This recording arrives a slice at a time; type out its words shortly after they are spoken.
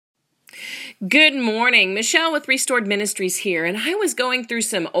Good morning. Michelle with Restored Ministries here, and I was going through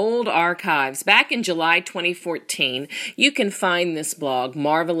some old archives. Back in July 2014, you can find this blog,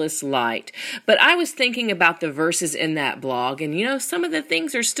 Marvelous Light. But I was thinking about the verses in that blog, and some of the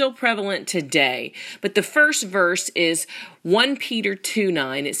things are still prevalent today. But the first verse is 1 Peter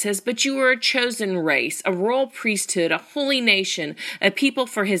 2:9. It says, "But you are a chosen race, a royal priesthood, a holy nation, a people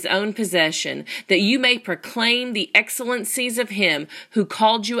for his own possession, that you may proclaim the excellencies of him who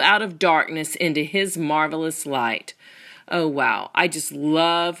called you out of darkness into his marvelous light." Oh, wow. I just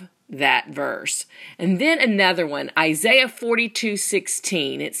love that verse. And then another one, Isaiah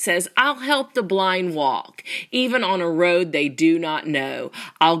 42:16. It says, "I'll help the blind walk, even on a road they do not know.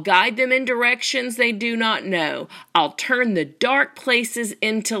 I'll guide them in directions they do not know. I'll turn the dark places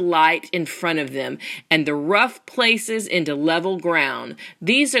into light in front of them, and the rough places into level ground.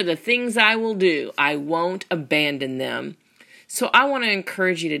 These are the things I will do. I won't abandon them." So I want to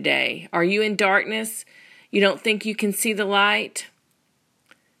encourage you today. Are you in darkness? You don't think you can see the light?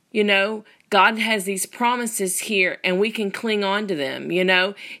 God has these promises here, and we can cling on to them.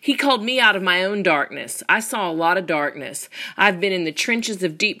 He called me out of my own darkness. I saw a lot of darkness. I've been in the trenches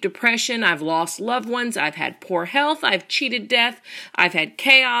of deep depression. I've lost loved ones. I've had poor health. I've cheated death. I've had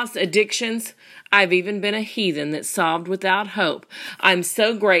chaos, addictions. I've even been a heathen that sobbed without hope. I'm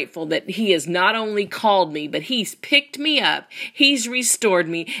so grateful that he has not only called me, but he's picked me up, he's restored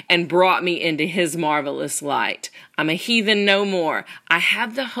me, and brought me into his marvelous light. I'm a heathen no more. I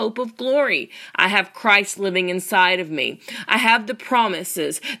have the hope of glory. I have Christ living inside of me. I have the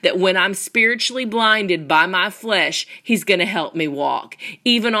promises that when I'm spiritually blinded by my flesh, he's going to help me walk,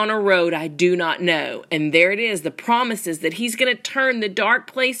 even on a road I do not know. And there it is, the promises that he's going to turn the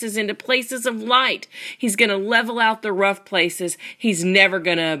dark places into places of light. He's going to level out the rough places. He's never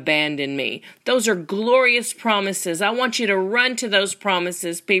going to abandon me. Those are glorious promises. I want you to run to those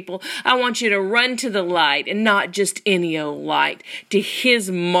promises, people. I want you to run to the light, and not just any old light, to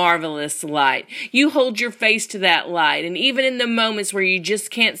his marvelous light. You hold your face to that light, and even in the moments where you just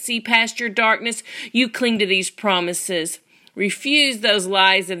can't see past your darkness, you cling to these promises. Refuse those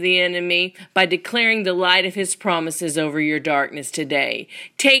lies of the enemy by declaring the light of his promises over your darkness today.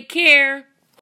 Take care.